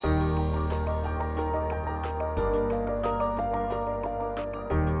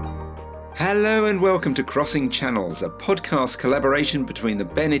Hello and welcome to Crossing Channels, a podcast collaboration between the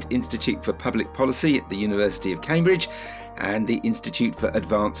Bennett Institute for Public Policy at the University of Cambridge and the Institute for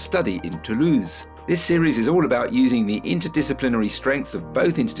Advanced Study in Toulouse. This series is all about using the interdisciplinary strengths of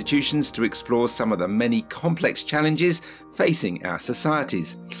both institutions to explore some of the many complex challenges facing our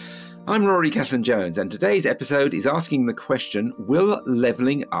societies. I'm Rory Cellan-Jones, and today's episode is asking the question, will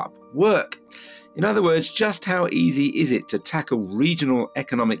levelling up work? In other words, just how easy is it to tackle regional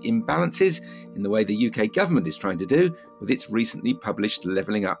economic imbalances in the way the UK government is trying to do with its recently published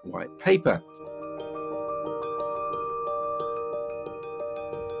Levelling Up white paper?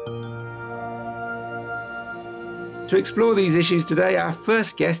 To explore these issues today, our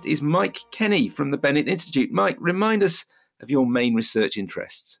first guest is Mike Kenny from the Bennett Institute. Mike, remind us of your main research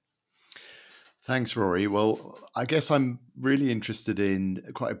interests. Thanks, Rory. Well, I guess I'm really interested in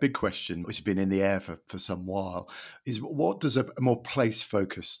quite a big question, which has been in the air for some while, is what does a more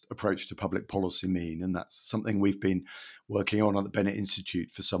place-focused approach to public policy mean? And that's something we've been working on at the Bennett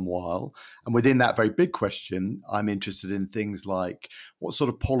Institute for some while. And within that very big question, I'm interested in things like what sort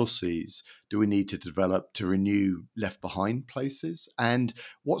of policies do we need to develop to renew left-behind places? And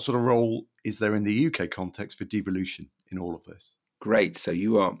what sort of role is there in the UK context for devolution in all of this? Great. So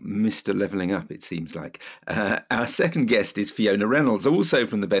you are Mr. Levelling Up, it seems like. Our second guest is Fiona Reynolds, also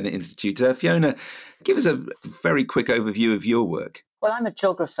from the Bennett Institute. Fiona, give us a very quick overview of your work. Well, I'm a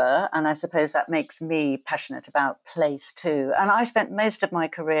geographer, and I suppose that makes me passionate about place too. And I spent most of my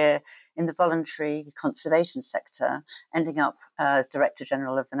career in the voluntary conservation sector, ending up as Director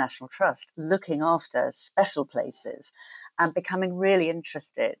General of the National Trust, looking after special places and becoming really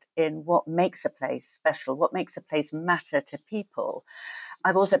interested in what makes a place special, what makes a place matter to people.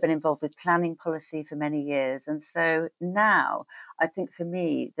 I've also been involved with planning policy for many years. And so now I think for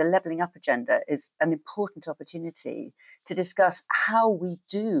me, the Levelling Up agenda is an important opportunity to discuss how we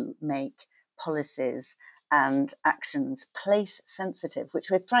do make policies and actions place sensitive, which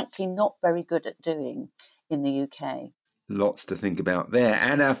we're frankly not very good at doing in the UK. Lots to think about there.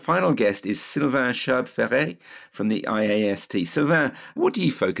 And our final guest is Sylvain Charbes-Ferret from the IAST. Sylvain, what do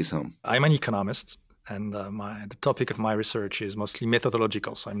you focus on? I'm an economist, and the topic of my research is mostly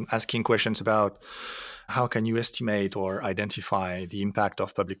methodological. So I'm asking questions about how can you estimate or identify the impact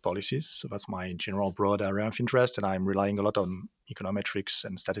of public policies. So that's my general broad area of interest, and I'm relying a lot on econometrics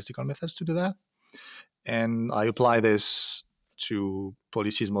and statistical methods to do that. And I apply this to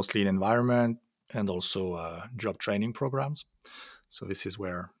policies mostly in environment and also job training programs. So this is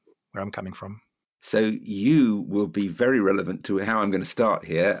where I'm coming from. So you will be very relevant to how I'm going to start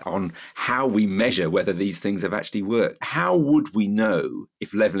here on how we measure whether these things have actually worked. How would we know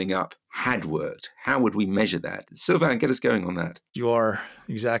if levelling up had worked? How would we measure that? Sylvain, get us going on that. You are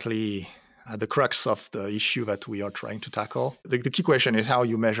exactly at the crux of the issue that we are trying to tackle. The key question is how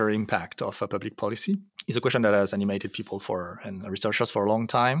you measure impact of a public policy. It's a question that has animated people and researchers for a long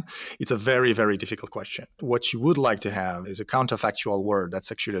time. It's a very, very difficult question. What you would like to have is a counterfactual word.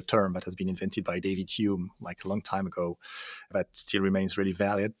 That's actually a term that has been invented by David Hume like a long time ago that still remains really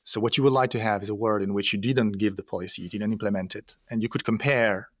valid. So what you would like to have is a word in which you didn't give the policy, you didn't implement it, and you could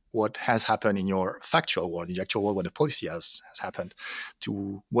compare what has happened in your factual world, in the actual world where the policy has happened,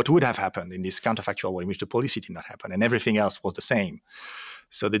 to what would have happened in this counterfactual world in which the policy did not happen and everything else was the same.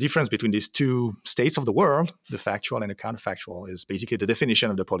 So the difference between these two states of the world, the factual and the counterfactual, is basically the definition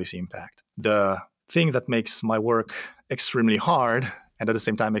of the policy impact. The thing that makes my work extremely hard and at the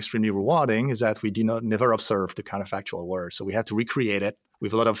same time extremely rewarding is that we never observe the counterfactual world. So we have to recreate it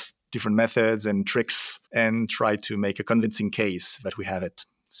with a lot of different methods and tricks and try to make a convincing case that we have it.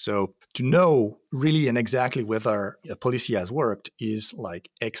 So to know really and exactly whether a policy has worked is like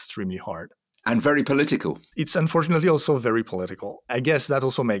extremely hard. And very political. It's unfortunately also very political. I guess that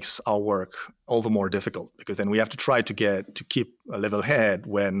also makes our work all the more difficult because then we have to try to keep a level head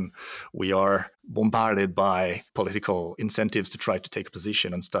when we are bombarded by political incentives to try to take a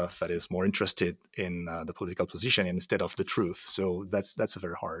position on stuff that is more interested in the political position instead of the truth. So that's a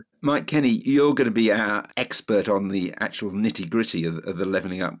very hard. Mike Kenny, you're going to be our expert on the actual nitty-gritty of the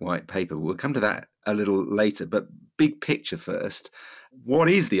Levelling Up white paper. We'll come to that a little later, but big picture first. What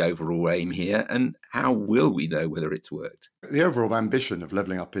is the overall aim here and how will we know whether it's worked? The overall ambition of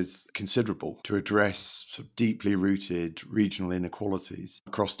Levelling Up is considerable to address sort of deeply rooted regional inequalities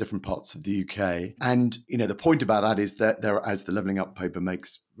across different parts of the UK. And, the point about that is that there, as the Levelling Up paper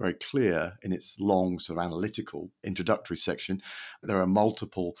makes very clear in its long sort of analytical introductory section, there are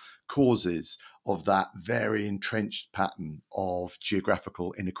multiple causes of that very entrenched pattern of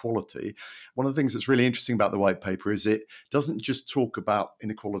geographical inequality. One of the things that's really interesting about the white paper is it doesn't just talk about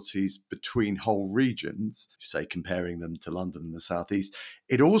inequalities between whole regions, say comparing them to London and the Southeast.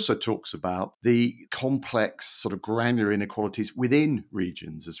 it also talks about the complex sort of granular inequalities within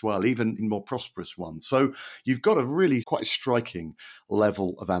regions as well, even in more prosperous ones. So you've got a really quite striking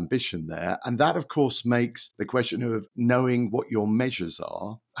level of ambition there. And that, of course, makes the question of knowing what your measures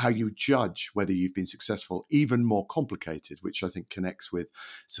are, how you judge whether you've been successful, even more complicated, which I think connects with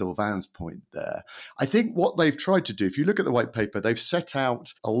Sylvain's point there. I think what they've tried to do, if you look at the white paper, they've set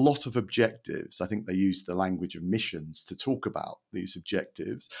out a lot of objectives. I think they use the language of missions to talk about these objectives.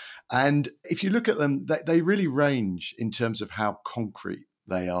 And if you look at them, they really range in terms of how concrete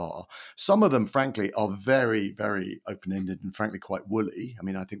they are. Some of them, frankly, are very, very open-ended and frankly quite woolly. I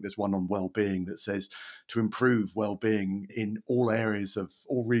mean, I think there's one on well-being that says to improve well-being in all areas of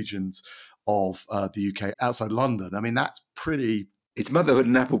all regions of the UK outside London. I mean, that's pretty... It's motherhood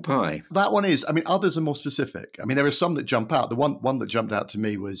and apple pie. That one is. I mean, others are more specific. I mean, there are some that jump out. The one that jumped out to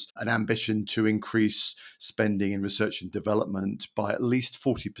me was an ambition to increase spending in research and development by at least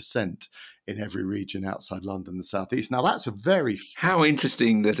 40% in every region outside London, the South East. Now, that's a very... How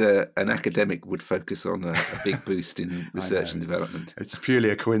interesting that an academic would focus on a big boost in research and development. It's purely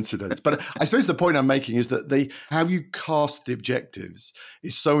a coincidence. But I suppose the point I'm making is that how you cast the objectives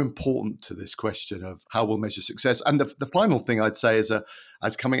is so important to this question of how we'll measure success. And the final thing I'd say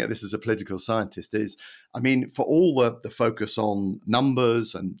as coming at this as a political scientist is, I mean, for all the focus on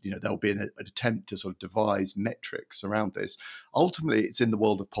numbers and, there'll be an attempt to sort of devise metrics around this, ultimately it's in the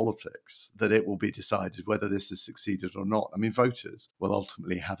world of politics that it will be decided whether this has succeeded or not. I mean, voters will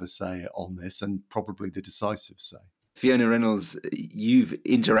ultimately have a say on this and probably the decisive say. Fiona Reynolds, you've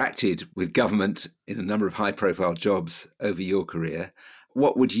interacted with government in a number of high-profile jobs over your career.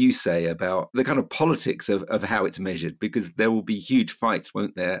 What would you say about the kind of politics of how it's measured? Because there will be huge fights,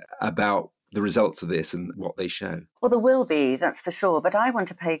 won't there, about the results of this and what they show? Well, there will be, that's for sure. But I want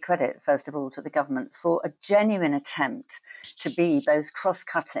to pay credit, first of all, to the government for a genuine attempt to be both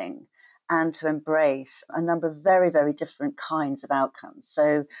cross-cutting and to embrace a number of very, very different kinds of outcomes.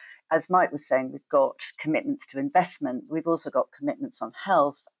 So, as Mike was saying, we've got commitments to investment. We've also got commitments on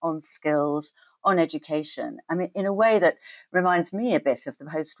health, on skills, on education. I mean, in a way that reminds me a bit of the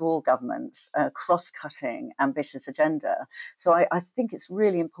post-war government's cross-cutting, ambitious agenda. So I think it's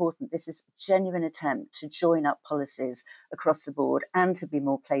really important. This is a genuine attempt to join up policies across the board and to be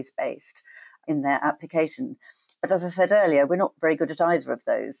more place-based in their application. But as I said earlier, we're not very good at either of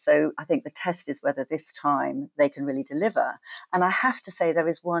those. So I think the test is whether this time they can really deliver. And I have to say there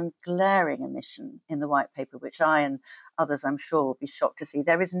is one glaring omission in the white paper, which I and others, I'm sure, will be shocked to see.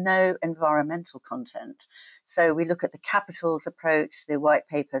 There is no environmental content. So we look at the capitals approach. The white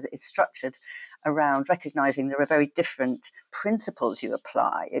paper that is structured around recognizing there are very different principles you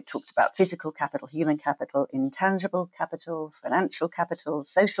apply. It talked about physical capital, human capital, intangible capital, financial capital,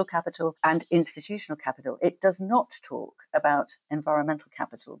 social capital, and institutional capital. It does not talk about environmental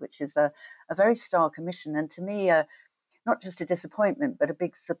capital, which is a very stark omission, and to me, not just a disappointment, but a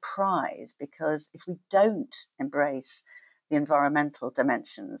big surprise, because if we don't embrace the environmental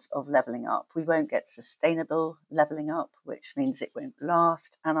dimensions of levelling up, we won't get sustainable levelling up, which means it won't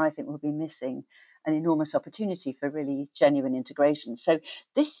last. And I think we'll be missing an enormous opportunity for really genuine integration. So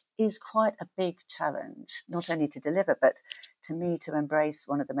this is quite a big challenge, not only to deliver, but to me to embrace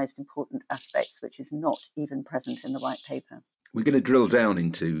one of the most important aspects, which is not even present in the white paper. We're going to drill down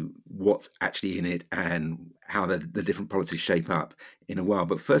into what's actually in it and how the different policies shape up in a while.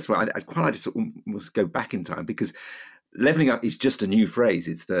 But first of all, I'd quite like to sort of almost go back in time, because levelling up is just a new phrase.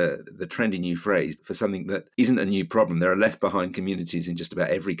 It's the trendy new phrase for something that isn't a new problem. There are left behind communities in just about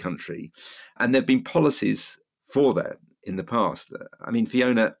every country. And there have been policies for that in the past. I mean,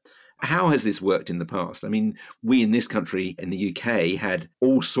 Fiona, how has this worked in the past? I mean, we in this country, in the UK, had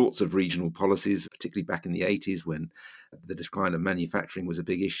all sorts of regional policies, particularly back in the 80s when the decline of manufacturing was a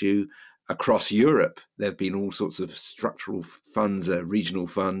big issue. Across Europe, there have been all sorts of structural funds, regional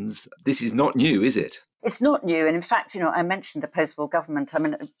funds. This is not new, is it? It's not new. And in fact, I mentioned the post-war government. I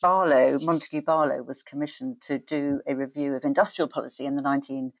mean, Montagu Barlow was commissioned to do a review of industrial policy in the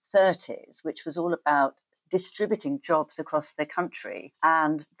 1930s, which was all about distributing jobs across the country.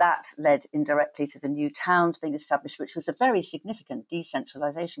 And that led indirectly to the new towns being established, which was a very significant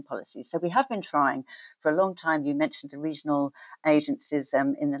decentralization policy. So we have been trying for a long time. You mentioned the regional agencies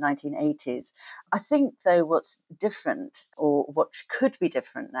in the 1980s. I think, though, what's different, or what could be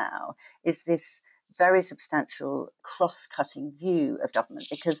different now, is this very substantial cross-cutting view of government,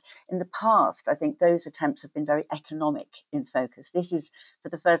 because in the past, I think those attempts have been very economic in focus. This is, for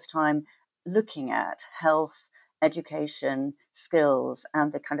the first time, looking at health, education, skills,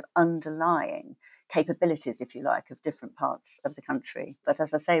 and the kind of underlying capabilities, if you like, of different parts of the country. But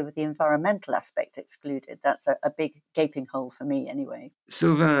as I say, with the environmental aspect excluded, that's a big gaping hole for me anyway.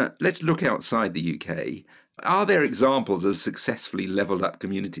 Sylvain, let's look outside the UK. Are there examples of successfully levelled up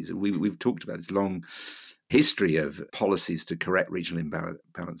communities? We've talked about this long history of policies to correct regional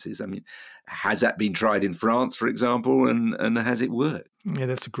imbalances. I mean, has that been tried in France, for example, and has it worked? Yeah,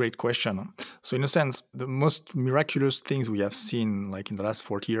 that's a great question. So in a sense, the most miraculous things we have seen, like in the last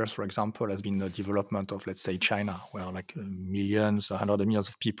 40 years, for example, has been the development of, let's say, China, where like millions, hundreds of millions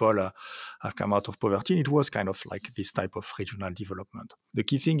of people have come out of poverty. And it was kind of like this type of regional development. The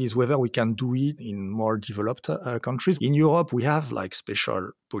key thing is whether we can do it in more developed countries. In Europe, we have like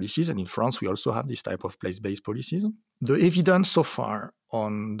special policies. And in France, we also have this type of place-based policies. The evidence so far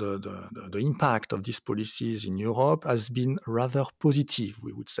on the impact of these policies in Europe has been rather positive,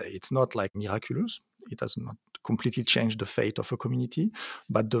 we would say. It's not like miraculous. It has not completely changed the fate of a community,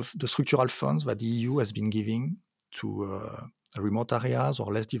 but the structural funds that the EU has been giving to remote areas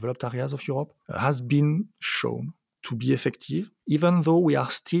or less developed areas of Europe has been shown to be effective, even though we are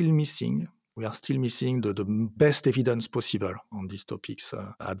still missing the best evidence possible on these topics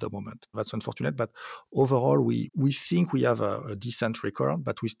at the moment. That's unfortunate, but overall, we think we have a decent record,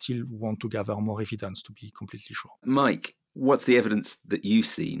 but we still want to gather more evidence to be completely sure. Mike, what's the evidence that you've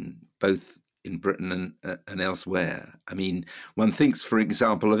seen, both in Britain and elsewhere? I mean, one thinks, for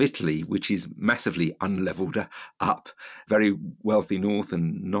example, of Italy, which is massively unlevelled up, very wealthy north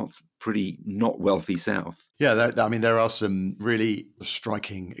and not wealthy south. Yeah, I mean, there are some really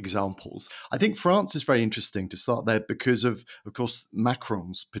striking examples. I think France is very interesting to start there because of course,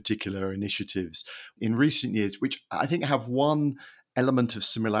 Macron's particular initiatives in recent years, which I think have one element of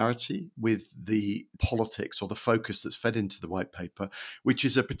similarity with the politics or the focus that's fed into the white paper, which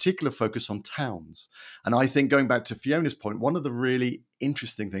is a particular focus on towns. And I think, going back to Fiona's point, one of the really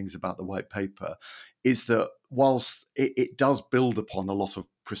interesting things about the white paper is that whilst it does build upon a lot of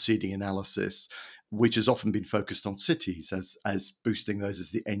preceding analysis, which has often been focused on cities as boosting those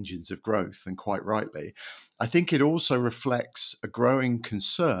as the engines of growth, and quite rightly, I think it also reflects a growing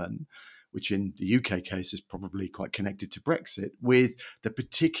concern, which in the UK case is probably quite connected to Brexit, with the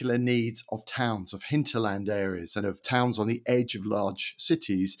particular needs of towns, of hinterland areas, and of towns on the edge of large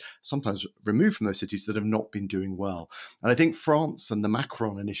cities, sometimes removed from those cities, that have not been doing well. And I think France and the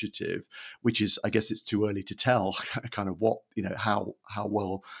Macron initiative, which is, I guess it's too early to tell kind of what, how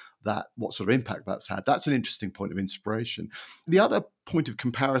well what sort of impact that's had. That's an interesting point of inspiration. The other point of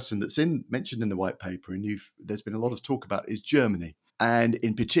comparison that's mentioned in the white paper, and there's been a lot of talk about, is Germany. And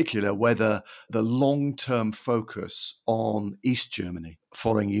in particular, whether the long-term focus on East Germany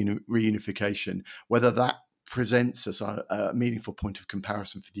following reunification, whether that presents us a meaningful point of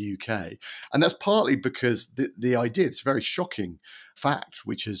comparison for the UK. And that's partly because the idea, it's a very shocking fact,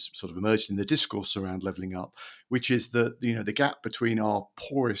 which has sort of emerged in the discourse around levelling up, which is that, the gap between our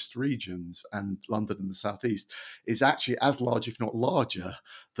poorest regions and London and the southeast is actually as large, if not larger,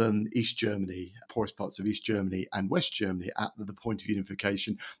 than East Germany, poorest parts of East Germany and West Germany at the point of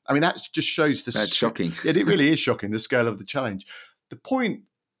unification. I mean, that just shows That's shocking. It really is shocking, the scale of the challenge. The point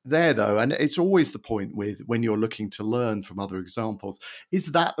there, though, and it's always the point with when you're looking to learn from other examples,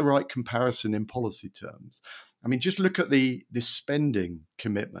 is that the right comparison in policy terms? I mean, just look at the spending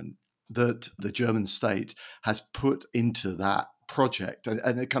commitment that the German state has put into that project, and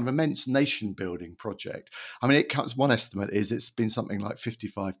a kind of immense nation building project. I mean, one estimate is it's been something like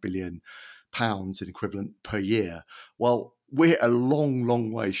 £55 billion in equivalent per year. Well, we're a long,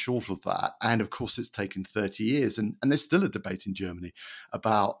 long way short of that. And of course, it's taken 30 years. And there's still a debate in Germany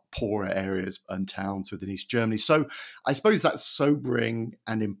about poorer areas and towns within East Germany. So I suppose that's sobering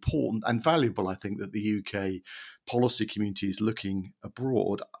and important and valuable, I think, that the UK policy community is looking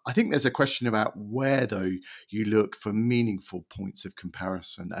abroad. I think there's a question about where, though, you look for meaningful points of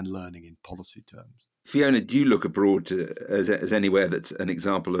comparison and learning in policy terms. Fiona, do you look abroad as anywhere that's an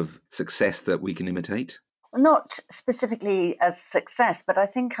example of success that we can imitate? Not specifically as success, but I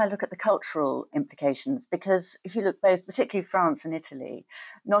think I look at the cultural implications, because if you look both, particularly France and Italy,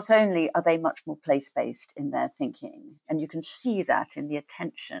 not only are they much more place-based in their thinking, and you can see that in the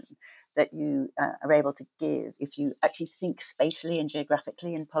attention that you are able to give if you actually think spatially and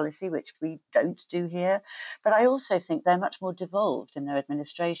geographically in policy, which we don't do here. But I also think they're much more devolved in their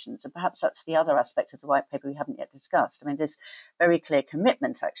administrations. And perhaps that's the other aspect of the white paper we haven't yet discussed. I mean, this very clear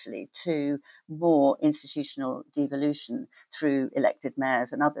commitment actually to more institutional devolution through elected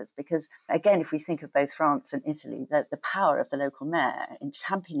mayors and others. Because again, if we think of both France and Italy, the power of the local mayor in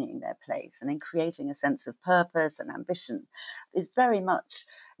championing their place and in creating a sense of purpose and ambition is very much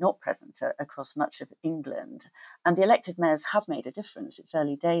not present present across much of England. And the elected mayors have made a difference. It's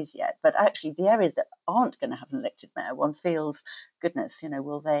early days yet. But actually, the areas that aren't going to have an elected mayor, one feels, goodness,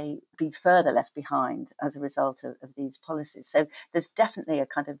 will they be further left behind as a result of these policies? So there's definitely a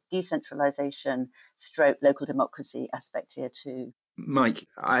kind of decentralization stroke local democracy aspect here too. Mike,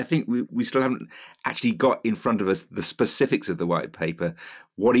 I think we still haven't actually got in front of us the specifics of the white paper.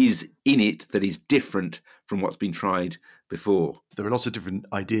 What is in it that is different from what's been tried before? There are lots of different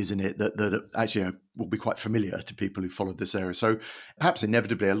ideas in it that actually will be quite familiar to people who followed this area. So perhaps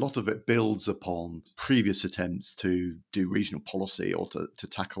inevitably, a lot of it builds upon previous attempts to do regional policy or to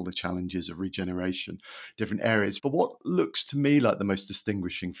tackle the challenges of regeneration, different areas. But what looks to me like the most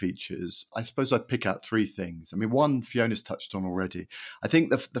distinguishing features, I suppose I'd pick out three things. I mean, one, Fiona's touched on already. I think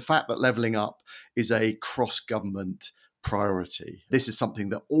the fact that levelling up is a cross-government priority. This is something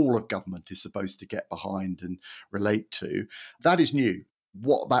that all of government is supposed to get behind and relate to. That is new.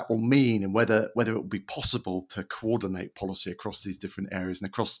 What that will mean and whether it will be possible to coordinate policy across these different areas and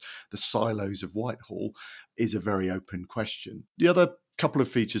across the silos of Whitehall is a very open question. The other couple of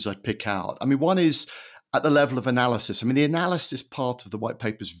features I'd pick out, I mean, one is at the level of analysis. I mean, the analysis part of the white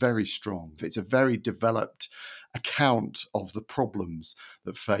paper is very strong. It's a very developed account of the problems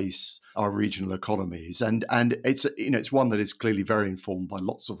that face our regional economies. And it's one that is clearly very informed by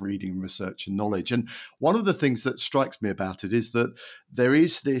lots of reading, research and knowledge. And one of the things that strikes me about it is that there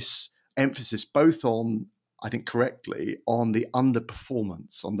is this emphasis both on, I think correctly, on the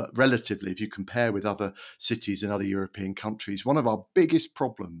underperformance, on that relatively, if you compare with other cities in other European countries. One of our biggest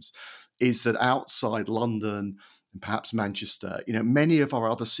problems is that outside London and perhaps Manchester, many of our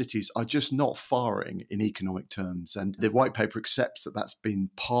other cities are just not firing in economic terms. And the white paper accepts that that's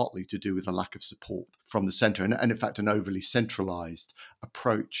been partly to do with a lack of support from the centre and in fact, an overly centralised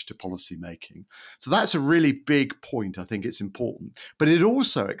approach to policy making. So that's a really big point. I think it's important. But it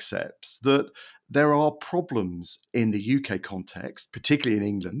also accepts that there are problems in the UK context, particularly in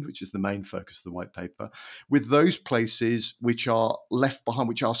England, which is the main focus of the white paper, with those places which are left behind,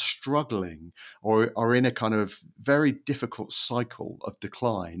 which are struggling or are in a kind of very difficult cycle of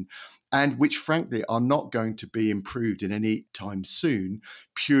decline, and which frankly are not going to be improved in any time soon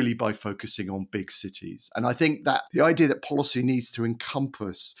purely by focusing on big cities. And I think that the idea that policy needs to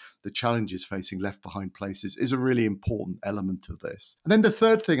encompass the challenges facing left behind places is a really important element of this. And then the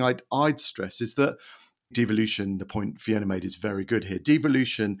third thing I'd stress is that devolution, the point Fiona made is very good here.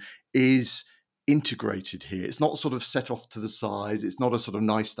 Devolution is integrated here. It's not sort of set off to the side. It's not a sort of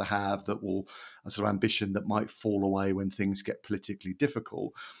nice to have a sort of ambition that might fall away when things get politically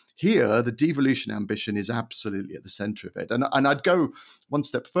difficult. Here, the devolution ambition is absolutely at the centre of it. And I'd go one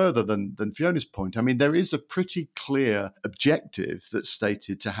step further than Fiona's point. I mean, there is a pretty clear objective that's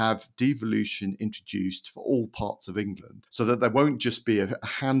stated to have devolution introduced for all parts of England so that there won't just be a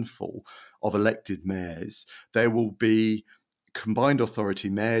handful of elected mayors. There will be combined authority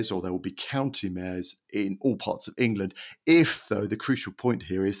mayors or there will be county mayors in all parts of England if, though, the crucial point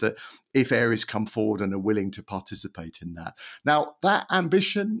here is that if areas come forward and are willing to participate in that. Now, that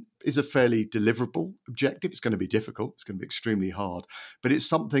ambition is a fairly deliverable objective. It's going to be difficult. It's going to be extremely hard, but it's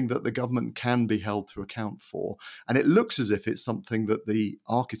something that the government can be held to account for. And it looks as if it's something that the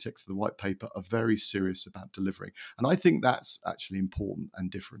architects of the white paper are very serious about delivering. And I think that's actually important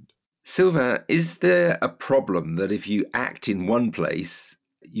and different. Sylvain, is there a problem that if you act in one place,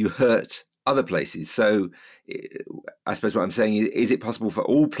 you hurt other places? So I suppose what I'm saying is it possible for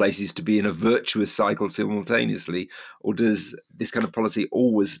all places to be in a virtuous cycle simultaneously, or does this kind of policy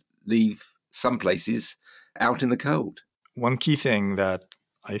always leave some places out in the cold? One key thing that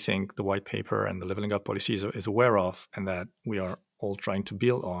I think the white paper and the levelling up policy is aware of, and that we are all trying to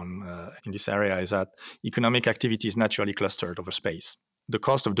build on in this area, is that economic activity is naturally clustered over space. The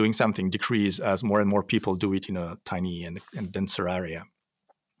cost of doing something decreases as more and more people do it in a tiny and denser area.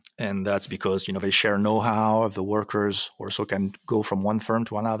 And that's because, they share know-how. The workers also can go from one firm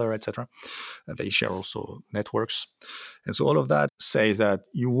to another, etc. They share also networks. And so all of that says that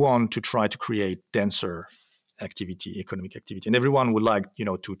you want to try to create denser activity, economic activity. And everyone would like,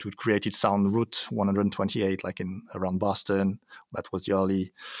 to create its own Route 128, like around Boston. That was the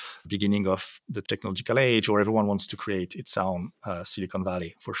early beginning of the technological age, or everyone wants to create its own Silicon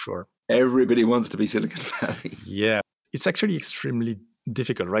Valley, for sure. Everybody wants to be Silicon Valley. Yeah. It's actually extremely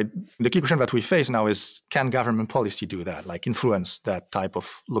difficult, right? The key question that we face now is, can government policy do that, like influence that type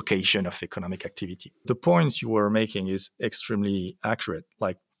of location of economic activity? The point you were making is extremely accurate.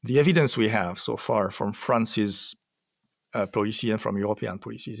 Like, the evidence we have so far from France's policy and from European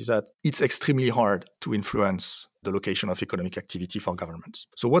policies is that it's extremely hard to influence the location of economic activity for governments.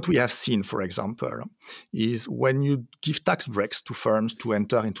 So what we have seen, for example, is when you give tax breaks to firms to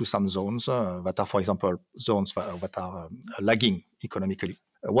enter into some zones that are, for example, zones that are lagging economically,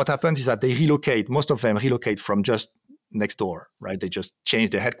 what happens is that they relocate, most of them relocate from just next door, right? They just change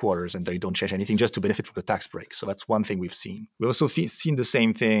their headquarters and they don't change anything just to benefit from the tax break. So that's one thing we've seen. We've also seen the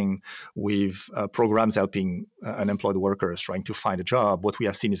same thing with programs helping unemployed workers trying to find a job. What we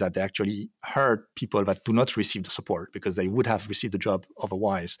have seen is that they actually hurt people that do not receive the support because they would have received the job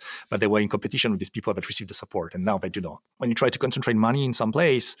otherwise, but they were in competition with these people that received the support, and now they do not. When you try to concentrate money in some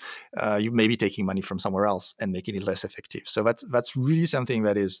place, you may be taking money from somewhere else and making it less effective. So that's really something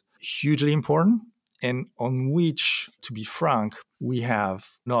that is hugely important, and on which, to be frank, we have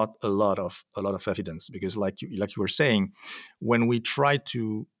not a lot of evidence, because like you were saying, when we try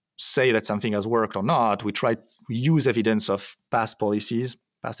to say that something has worked or not, we use evidence of past policies,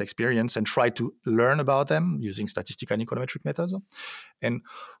 past experience, and try to learn about them using statistical and econometric methods. And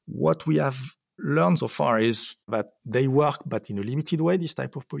what we have learned so far is that they work, but in a limited way, these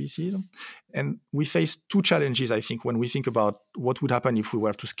type of policies. And we face two challenges, I think, when we think about what would happen if we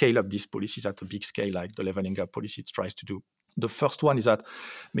were to scale up these policies at a big scale, like the leveling up policy tries to do. The first one is that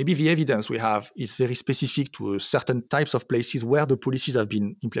maybe the evidence we have is very specific to certain types of places where the policies have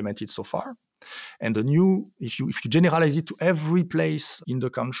been implemented so far. And if you generalize it to every place in the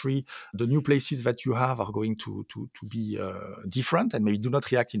country, the new places that you have are going to be different and maybe do not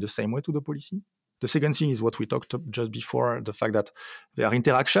react in the same way to the policy. The second thing is what we talked just before, the fact that there are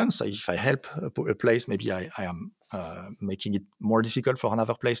interactions. So if I help a place, maybe I am making it more difficult for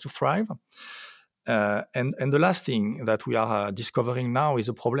another place to thrive. And the last thing that we are discovering now is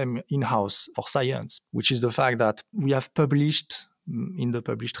a problem in-house for science, which is the fact that we have published in the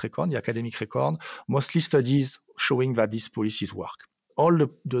published record, the academic record, mostly studies showing that these policies work. All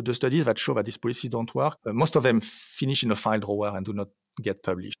the studies that show that these policies don't work, most of them finish in a file drawer and do not get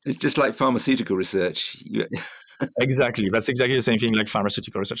published. It's just like pharmaceutical research. Exactly. That's exactly the same thing like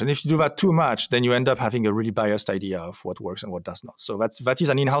pharmaceutical research. And if you do that too much, then you end up having a really biased idea of what works and what does not. So that is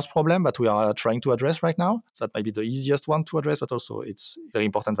an in-house problem that we are trying to address right now. That might be the easiest one to address, but also it's very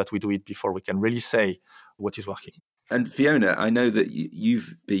important that we do it before we can really say what is working. And Fiona, I know that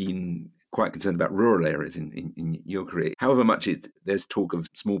you've been quite concerned about rural areas in your career. However much there's talk of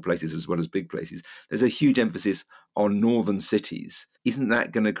small places as well as big places, there's a huge emphasis on northern cities. Isn't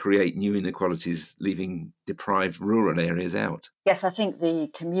that going to create new inequalities, leaving deprived rural areas out? Yes, I think the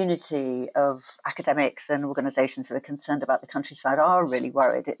community of academics and organisations who are concerned about the countryside are really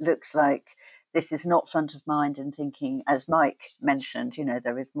worried. It looks like this is not front of mind in thinking, as Mike mentioned,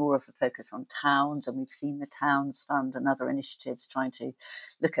 there is more of a focus on towns, and we've seen the Towns Fund and other initiatives trying to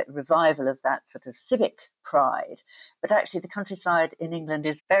look at revival of that sort of civic pride. But actually, the countryside in England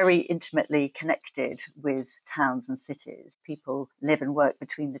is very intimately connected with towns and cities. People live and work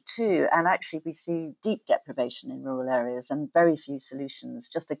between the two. And actually, we see deep deprivation in rural areas and very few solutions.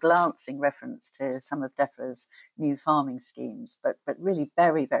 Just a glancing reference to some of DEFRA's new farming schemes, but really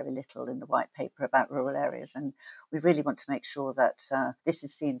very, very little in the white paper about rural areas. And we really want to make sure that this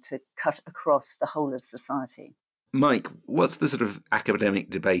is seen to cut across the whole of society. Mike, what's the sort of academic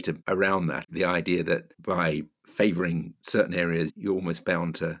debate around that? The idea that by favouring certain areas, you're almost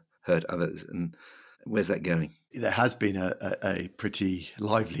bound to hurt others. And where's that going? There has been a pretty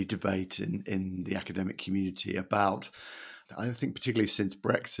lively debate in the academic community about, I think particularly since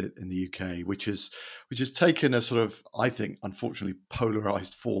Brexit in the UK, which has taken a sort of, I think, unfortunately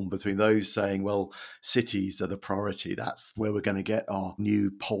polarised form between those saying, well, cities are the priority. That's where we're going to get our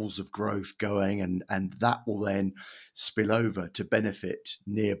new poles of growth going, and that will then spill over to benefit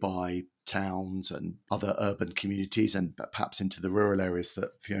nearby towns and other urban communities and perhaps into the rural areas that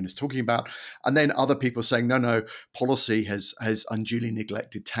Fiona's talking about. And then other people saying, no, policy has unduly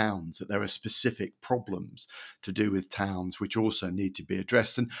neglected towns, that there are specific problems to do with towns which also need to be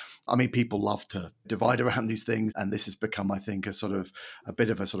addressed. And I mean, people love to divide around these things, and this has become, I think, a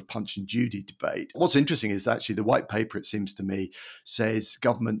bit of a sort of Punch and Judy debate. What's interesting is actually the white paper, it seems to me, says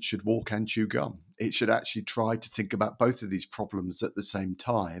government should walk and chew gum. It should actually try to think about both of these problems at the same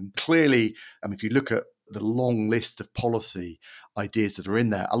time. Clearly, if you look at the long list of policy ideas that are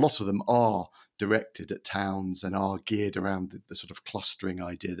in there, a lot of them are directed at towns and are geared around the sort of clustering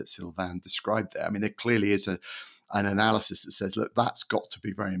idea that Sylvain described there. I mean, there clearly is an analysis that says, look, that's got to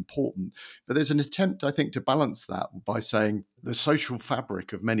be very important. But there's an attempt, I think, to balance that by saying the social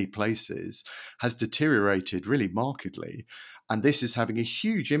fabric of many places has deteriorated really markedly. And this is having a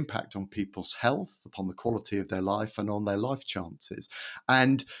huge impact on people's health, upon the quality of their life and on their life chances.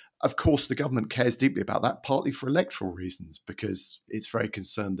 And Of course, the government cares deeply about that, partly for electoral reasons, because it's very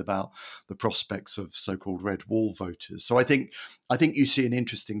concerned about the prospects of so-called red wall voters. So I think you see an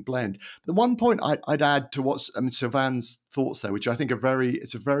interesting blend. The one point I'd add to Sylvain's thoughts there, which I think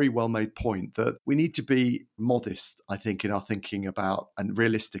it's a very well-made point, that we need to be modest, I think, in our thinking about and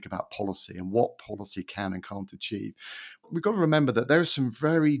realistic about policy and what policy can and can't achieve. We've got to remember that there are some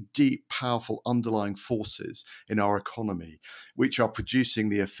very deep, powerful underlying forces in our economy which are producing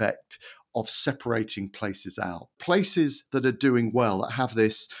the effect of separating places out. Places that are doing well, that have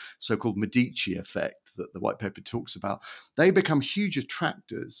this so-called Medici effect that the white paper talks about, they become huge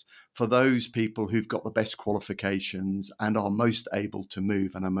attractors for those people who've got the best qualifications and are most able to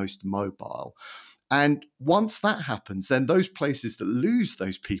move and are most mobile. And once that happens, then those places that lose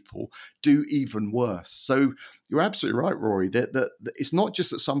those people do even worse. So you're absolutely right, Rory, that it's not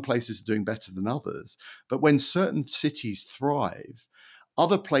just that some places are doing better than others, but when certain cities thrive,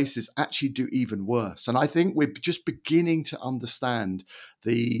 other places actually do even worse. And I think we're just beginning to understand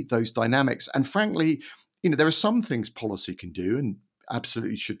those dynamics. And frankly, there are some things policy can do and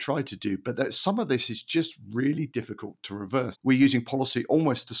absolutely should try to do, but some of this is just really difficult to reverse. We're using policy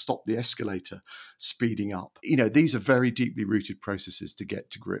almost to stop the escalator speeding up. These are very deeply rooted processes to get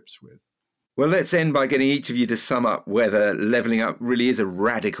to grips with. Well, let's end by getting each of you to sum up whether levelling up really is a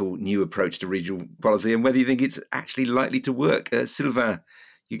radical new approach to regional policy and whether you think it's actually likely to work. Sylvain,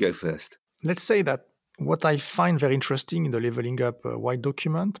 you go first. Let's say that what I find very interesting in the Levelling Up White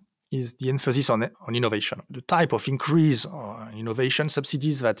Document is the emphasis on innovation. The type of increase in innovation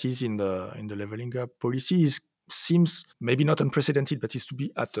subsidies that is in the Levelling Up policy seems maybe not unprecedented, but is to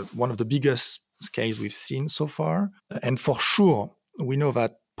be at one of the biggest scales we've seen so far. And for sure, we know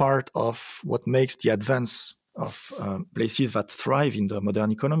that part of what makes the advance of places that thrive in the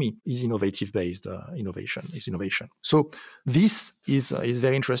modern economy is innovative-based innovation. So this is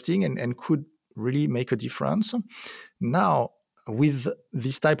very interesting and could really make a difference. Now, with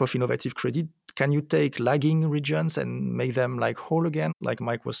this type of innovative credit, can you take lagging regions and make them whole again? Like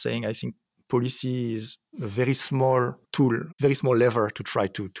Mike was saying, I think policy is a very small tool, very small lever to try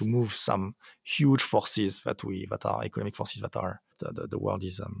to move some huge forces that are economic forces that are the world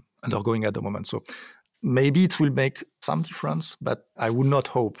is undergoing at the moment. So maybe it will make some difference, but I would not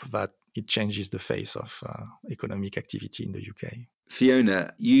hope that it changes the face of economic activity in the UK.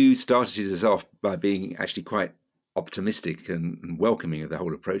 Fiona, you started us off by being actually quite optimistic and welcoming of the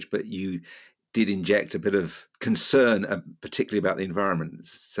whole approach, but you did inject a bit of concern, particularly about the environment.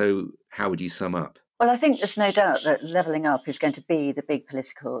 So how would you sum up? Well, I think there's no doubt that levelling up is going to be the big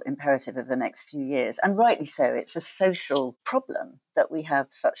political imperative of the next few years. And rightly so. It's a social problem that we have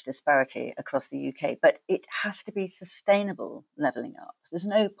such disparity across the UK, but it has to be sustainable levelling up. There's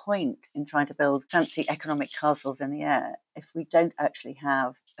no point in trying to build fancy economic castles in the air if we don't actually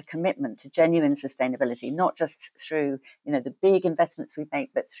have a commitment to genuine sustainability, not just through, the big investments we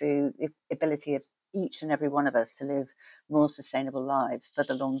make, but through the ability of each and every one of us to live more sustainable lives for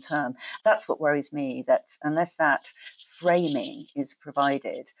the long term. That's what worries me, that unless that framing is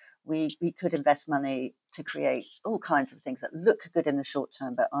provided, we could invest money to create all kinds of things that look good in the short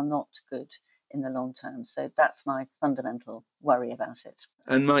term but are not good in the long term. So that's my fundamental worry about it.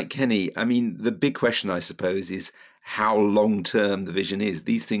 And Mike Kenny, the big question, I suppose, is how long-term the vision is.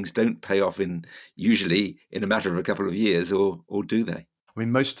 These things don't pay off usually in a matter of a couple of years, or do they?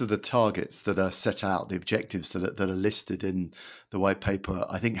 Most of the targets that are set out, the objectives that are listed in the white paper,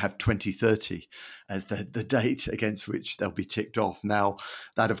 I think have 2030 as the date against which they'll be ticked off. Now,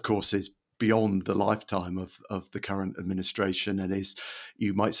 that, of course, is beyond the lifetime of the current administration and is,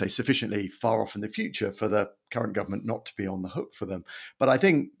 you might say, sufficiently far off in the future for the current government not to be on the hook for them. But I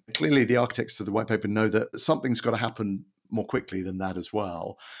think clearly the architects of the white paper know that something's got to happen more quickly than that as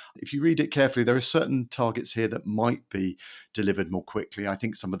well. If you read it carefully, there are certain targets here that might be delivered more quickly. I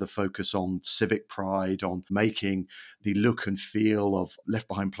think some of the focus on civic pride, on making the look and feel of left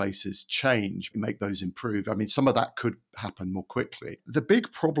behind places change, make those improve. Some of that could happen more quickly. The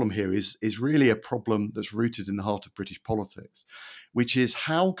big problem here is really a problem that's rooted in the heart of British politics, which is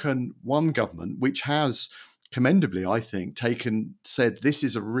how can one government, which has commendably, I think, said this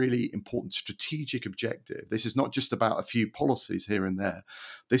is a really important strategic objective. This is not just about a few policies here and there.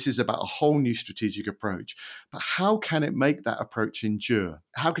 This is about a whole new strategic approach. But how can it make that approach endure?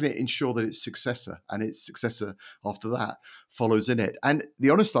 How can it ensure that its successor and its successor after that follows in it? And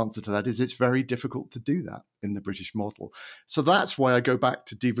the honest answer to that is it's very difficult to do that in the British model. So that's why I go back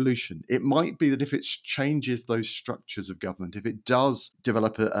to devolution. It might be that if it changes those structures of government, if it does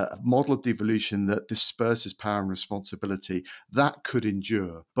develop a model of devolution that disperses power and responsibility, that could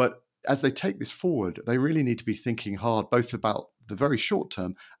endure. But as they take this forward, they really need to be thinking hard, both about the very short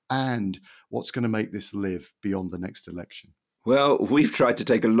term and what's going to make this live beyond the next election? Well, we've tried to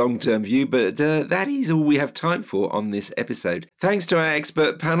take a long-term view, but that is all we have time for on this episode. Thanks to our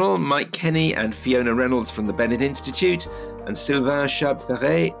expert panel, Mike Kenny and Fiona Reynolds from the Bennett Institute, and Sylvain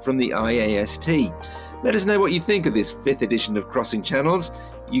Chab-Ferret from the IAST. Let us know what you think of this 5th edition of Crossing Channels.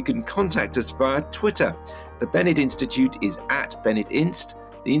 You can contact us via Twitter. The Bennett Institute is @BennettInst.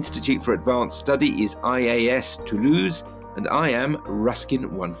 The Institute for Advanced Study is IAS Toulouse, and I am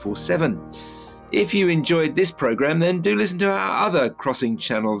Ruskin147. If you enjoyed this programme, then do listen to our other Crossing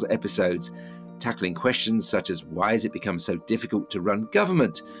Channels episodes, tackling questions such as why has it become so difficult to run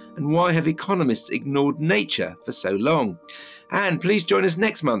government, and why have economists ignored nature for so long? And please join us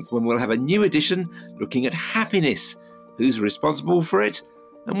next month when we'll have a new edition looking at happiness, who's responsible for it,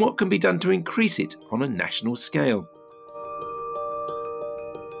 and what can be done to increase it on a national scale.